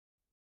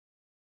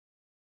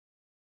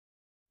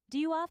Do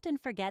you often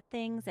forget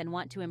things and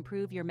want to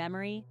improve your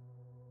memory?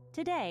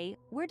 Today,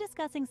 we're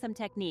discussing some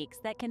techniques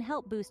that can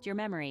help boost your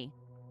memory.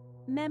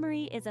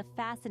 Memory is a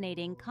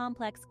fascinating,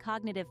 complex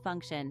cognitive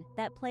function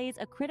that plays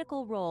a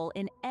critical role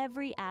in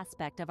every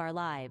aspect of our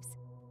lives.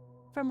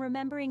 From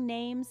remembering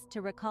names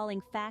to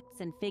recalling facts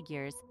and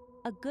figures,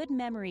 a good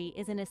memory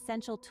is an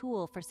essential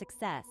tool for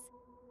success.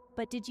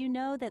 But did you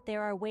know that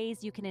there are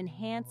ways you can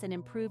enhance and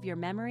improve your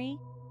memory?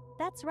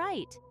 That's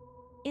right!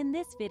 In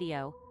this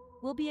video,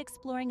 we'll be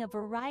exploring a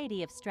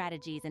variety of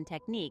strategies and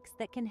techniques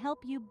that can help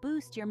you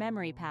boost your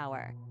memory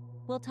power.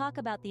 We'll talk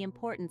about the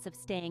importance of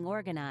staying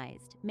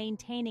organized,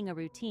 maintaining a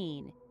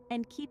routine,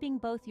 and keeping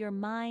both your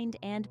mind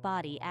and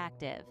body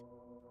active.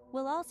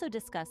 We'll also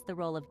discuss the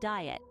role of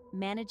diet,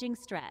 managing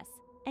stress,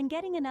 and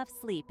getting enough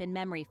sleep in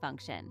memory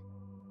function.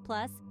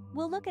 Plus,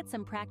 we'll look at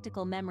some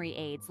practical memory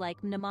aids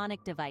like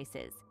mnemonic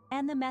devices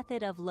and the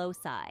method of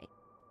loci.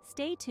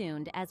 Stay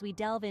tuned as we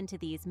delve into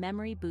these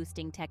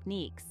memory-boosting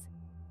techniques.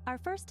 Our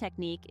first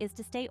technique is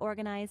to stay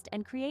organized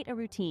and create a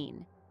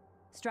routine.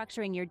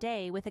 Structuring your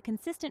day with a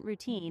consistent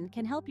routine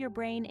can help your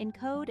brain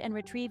encode and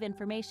retrieve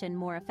information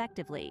more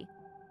effectively.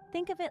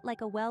 Think of it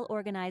like a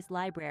well-organized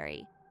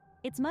library.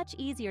 It's much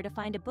easier to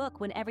find a book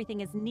when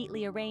everything is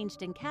neatly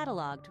arranged and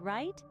cataloged,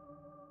 right?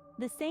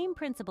 The same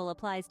principle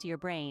applies to your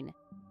brain.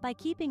 By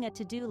keeping a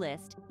to-do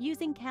list,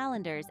 using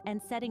calendars,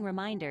 and setting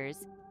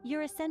reminders,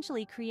 you're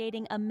essentially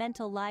creating a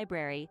mental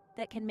library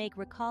that can make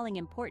recalling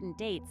important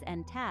dates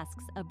and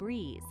tasks a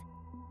breeze.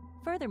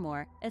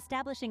 Furthermore,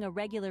 establishing a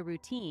regular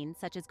routine,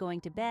 such as going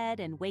to bed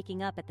and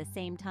waking up at the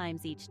same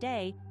times each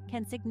day,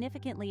 can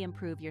significantly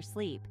improve your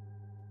sleep.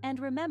 And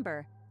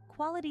remember,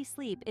 quality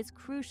sleep is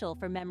crucial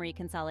for memory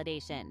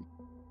consolidation.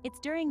 It's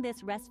during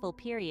this restful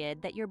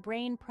period that your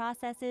brain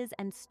processes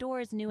and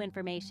stores new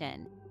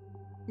information.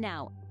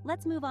 Now,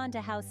 let's move on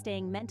to how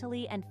staying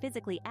mentally and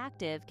physically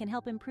active can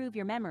help improve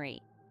your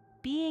memory.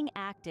 Being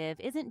active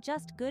isn't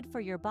just good for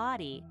your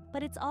body,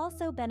 but it's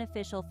also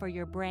beneficial for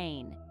your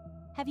brain.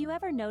 Have you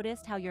ever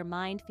noticed how your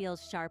mind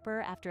feels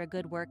sharper after a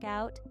good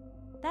workout?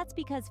 That's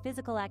because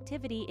physical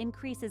activity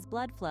increases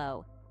blood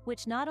flow,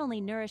 which not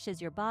only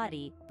nourishes your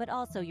body, but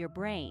also your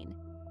brain.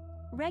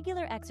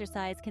 Regular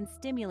exercise can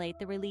stimulate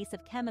the release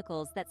of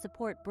chemicals that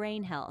support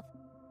brain health,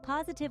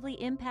 positively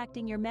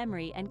impacting your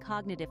memory and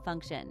cognitive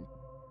function.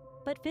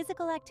 But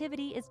physical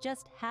activity is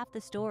just half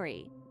the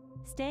story.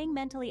 Staying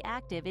mentally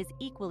active is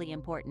equally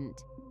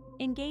important.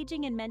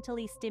 Engaging in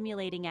mentally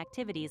stimulating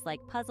activities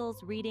like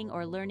puzzles, reading,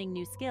 or learning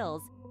new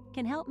skills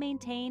can help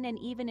maintain and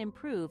even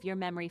improve your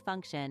memory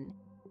function.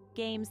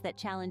 Games that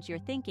challenge your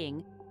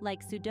thinking,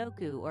 like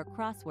Sudoku or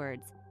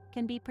crosswords,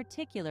 can be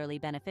particularly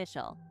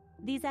beneficial.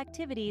 These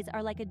activities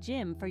are like a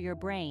gym for your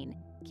brain,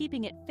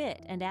 keeping it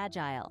fit and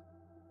agile.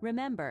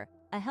 Remember,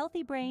 a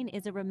healthy brain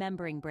is a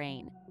remembering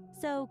brain.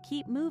 So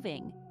keep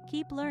moving,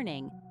 keep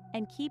learning,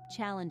 and keep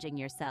challenging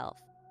yourself.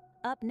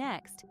 Up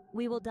next,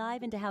 we will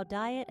dive into how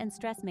diet and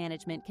stress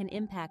management can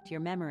impact your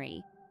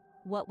memory.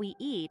 What we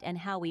eat and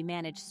how we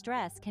manage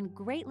stress can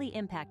greatly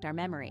impact our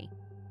memory.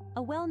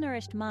 A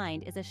well-nourished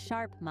mind is a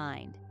sharp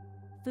mind.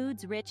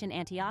 Foods rich in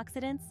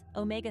antioxidants,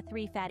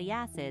 omega-3 fatty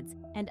acids,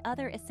 and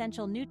other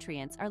essential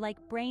nutrients are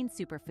like brain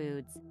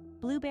superfoods.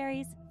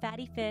 Blueberries,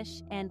 fatty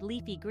fish, and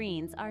leafy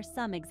greens are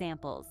some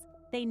examples.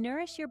 They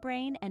nourish your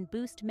brain and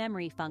boost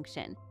memory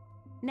function.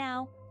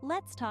 Now,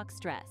 let's talk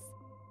stress.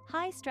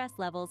 High stress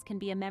levels can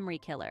be a memory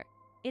killer.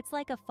 It's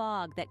like a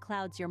fog that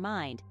clouds your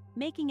mind,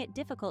 making it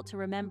difficult to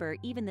remember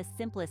even the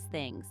simplest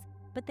things.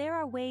 But there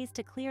are ways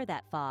to clear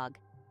that fog.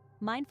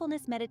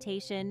 Mindfulness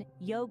meditation,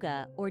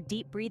 yoga, or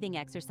deep breathing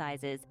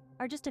exercises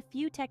are just a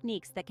few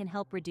techniques that can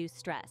help reduce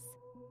stress.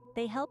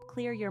 They help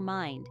clear your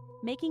mind,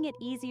 making it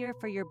easier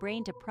for your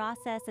brain to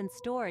process and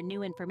store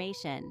new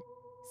information.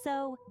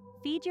 So,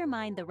 feed your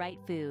mind the right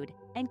food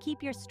and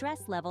keep your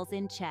stress levels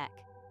in check.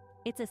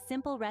 It's a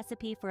simple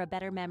recipe for a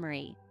better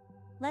memory.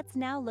 Let's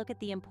now look at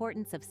the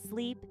importance of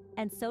sleep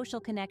and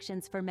social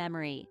connections for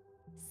memory.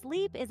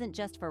 Sleep isn't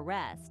just for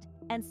rest,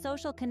 and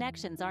social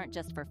connections aren't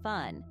just for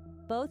fun.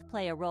 Both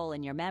play a role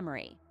in your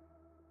memory.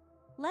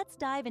 Let's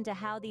dive into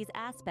how these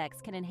aspects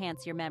can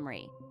enhance your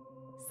memory.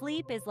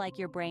 Sleep is like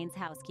your brain's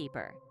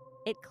housekeeper.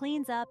 It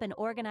cleans up and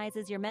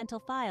organizes your mental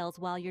files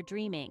while you're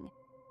dreaming.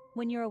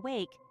 When you're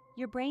awake,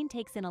 your brain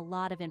takes in a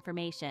lot of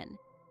information.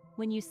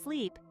 When you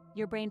sleep,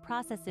 your brain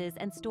processes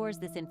and stores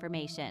this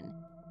information.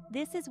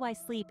 This is why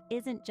sleep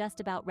isn't just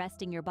about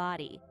resting your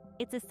body.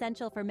 It's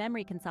essential for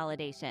memory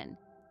consolidation.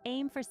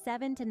 Aim for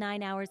 7 to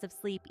 9 hours of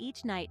sleep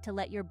each night to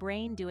let your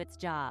brain do its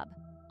job.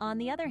 On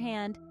the other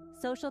hand,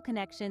 social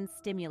connections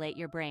stimulate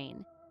your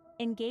brain.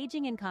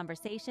 Engaging in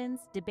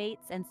conversations,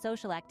 debates, and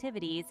social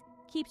activities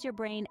keeps your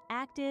brain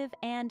active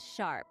and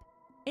sharp.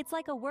 It's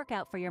like a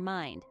workout for your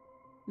mind.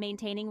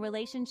 Maintaining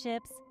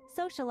relationships,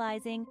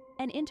 socializing,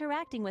 and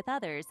interacting with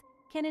others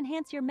can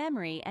enhance your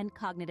memory and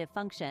cognitive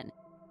function.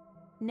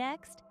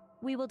 Next,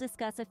 we will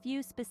discuss a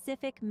few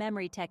specific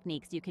memory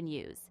techniques you can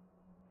use.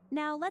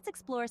 Now, let's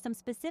explore some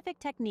specific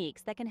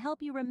techniques that can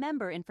help you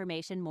remember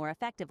information more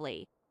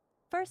effectively.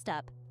 First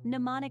up,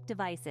 mnemonic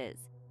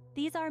devices.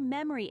 These are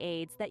memory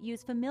aids that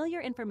use familiar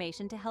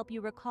information to help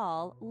you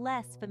recall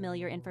less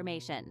familiar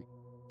information.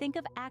 Think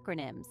of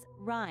acronyms,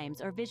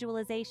 rhymes, or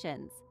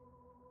visualizations.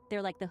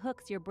 They're like the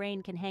hooks your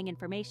brain can hang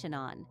information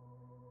on.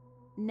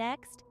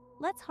 Next,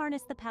 let's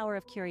harness the power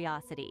of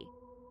curiosity.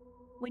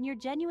 When you're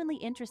genuinely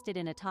interested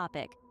in a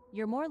topic,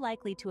 you're more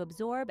likely to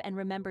absorb and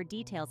remember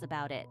details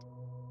about it.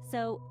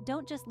 So,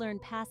 don't just learn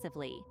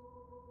passively.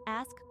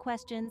 Ask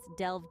questions,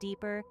 delve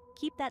deeper,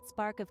 keep that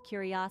spark of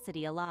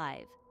curiosity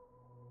alive.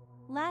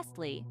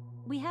 Lastly,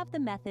 we have the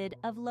method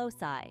of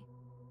loci.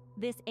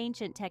 This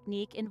ancient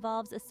technique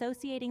involves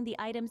associating the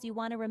items you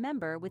want to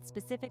remember with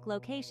specific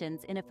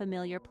locations in a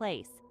familiar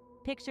place.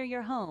 Picture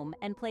your home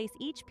and place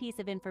each piece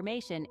of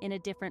information in a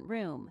different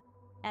room.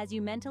 As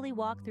you mentally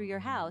walk through your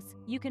house,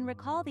 you can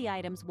recall the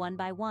items one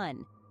by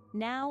one.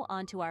 Now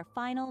onto our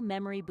final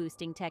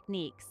memory-boosting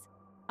techniques.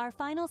 Our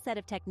final set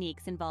of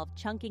techniques involve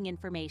chunking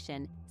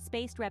information,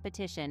 spaced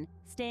repetition,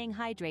 staying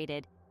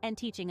hydrated, and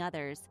teaching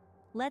others.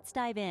 Let's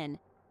dive in.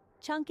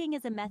 Chunking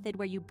is a method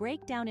where you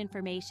break down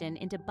information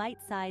into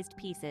bite-sized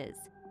pieces.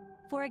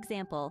 For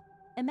example,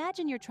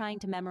 imagine you're trying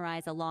to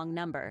memorize a long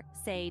number,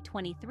 say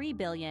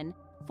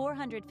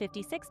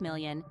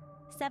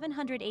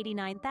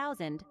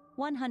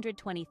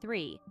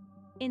 23,456,789,123.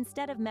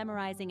 Instead of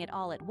memorizing it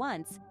all at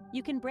once,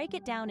 you can break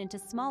it down into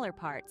smaller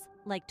parts,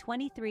 like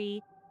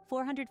 23,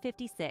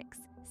 456,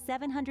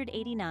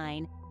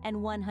 789,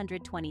 and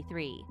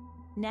 123.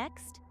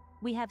 Next,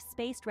 we have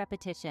spaced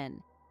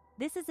repetition.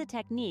 This is a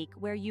technique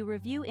where you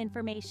review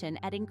information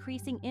at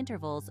increasing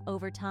intervals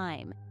over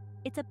time.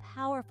 It's a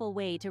powerful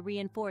way to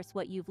reinforce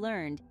what you've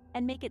learned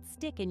and make it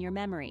stick in your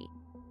memory.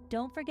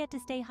 Don't forget to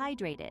stay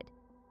hydrated.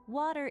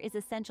 Water is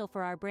essential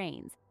for our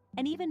brains,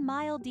 and even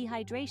mild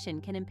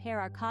dehydration can impair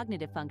our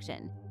cognitive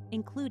function,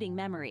 including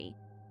memory.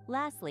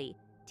 Lastly,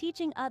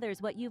 teaching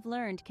others what you've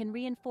learned can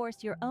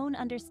reinforce your own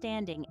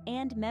understanding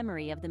and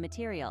memory of the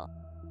material.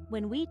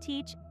 When we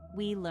teach,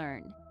 we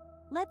learn.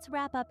 Let's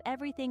wrap up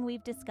everything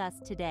we've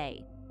discussed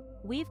today.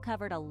 We've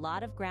covered a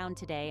lot of ground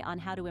today on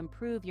how to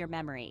improve your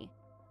memory.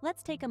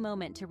 Let's take a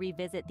moment to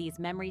revisit these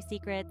memory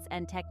secrets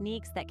and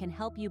techniques that can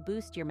help you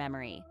boost your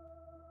memory.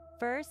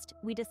 First,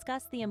 we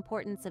discussed the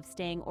importance of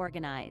staying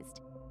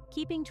organized.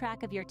 Keeping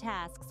track of your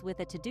tasks with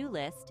a to-do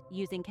list,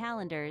 using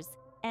calendars,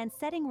 and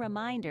setting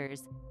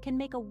reminders can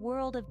make a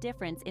world of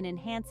difference in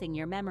enhancing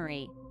your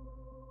memory.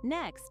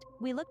 Next,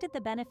 we looked at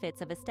the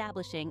benefits of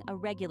establishing a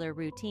regular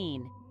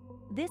routine.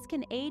 This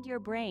can aid your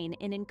brain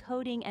in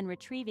encoding and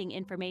retrieving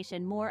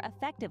information more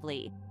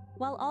effectively,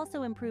 while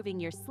also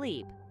improving your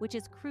sleep, which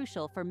is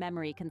crucial for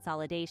memory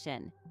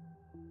consolidation.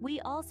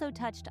 We also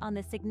touched on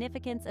the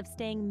significance of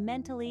staying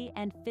mentally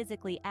and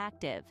physically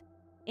active.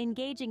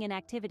 Engaging in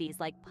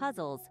activities like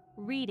puzzles,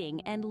 reading,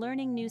 and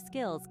learning new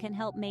skills can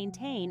help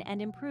maintain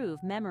and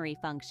improve memory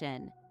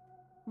function.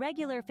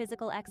 Regular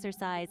physical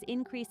exercise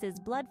increases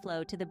blood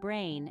flow to the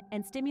brain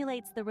and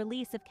stimulates the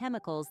release of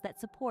chemicals that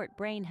support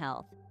brain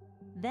health.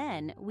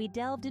 Then, we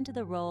delved into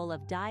the role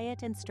of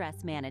diet and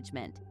stress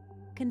management.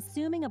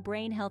 Consuming a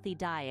brain-healthy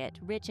diet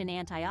rich in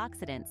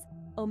antioxidants,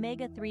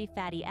 omega-3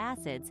 fatty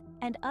acids,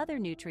 and other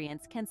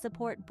nutrients can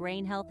support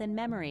brain health and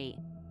memory.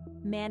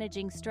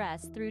 Managing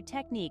stress through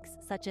techniques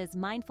such as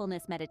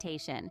mindfulness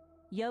meditation,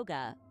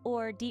 yoga,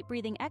 or deep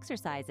breathing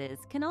exercises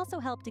can also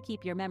help to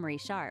keep your memory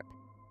sharp.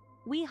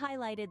 We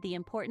highlighted the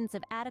importance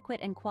of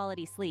adequate and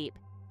quality sleep,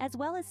 as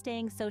well as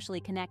staying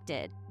socially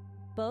connected.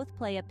 Both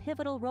play a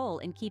pivotal role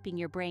in keeping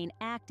your brain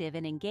active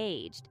and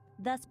engaged,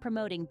 thus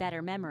promoting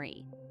better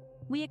memory.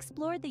 We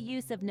explored the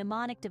use of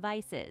mnemonic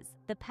devices,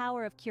 the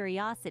power of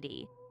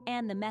curiosity,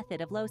 and the method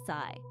of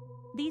loci.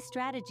 These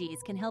strategies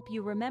can help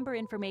you remember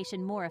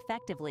information more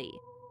effectively.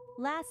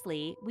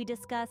 Lastly, we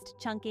discussed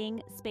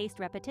chunking, spaced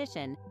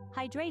repetition,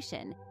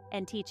 hydration,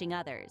 and teaching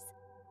others.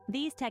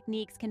 These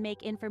techniques can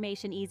make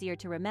information easier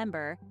to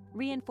remember,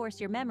 reinforce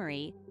your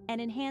memory,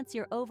 and enhance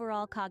your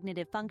overall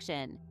cognitive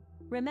function.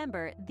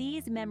 Remember,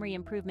 these memory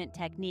improvement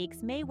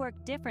techniques may work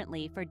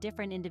differently for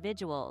different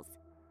individuals.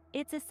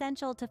 It's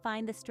essential to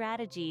find the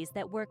strategies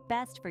that work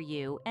best for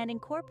you and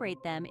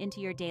incorporate them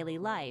into your daily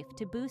life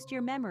to boost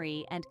your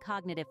memory and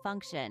cognitive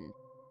function.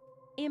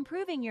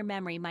 Improving your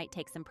memory might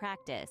take some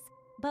practice,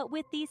 but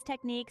with these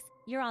techniques,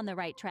 you're on the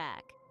right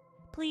track.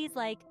 Please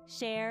like,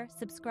 share,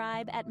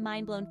 subscribe at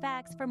Mind Blown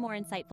Facts for more insightful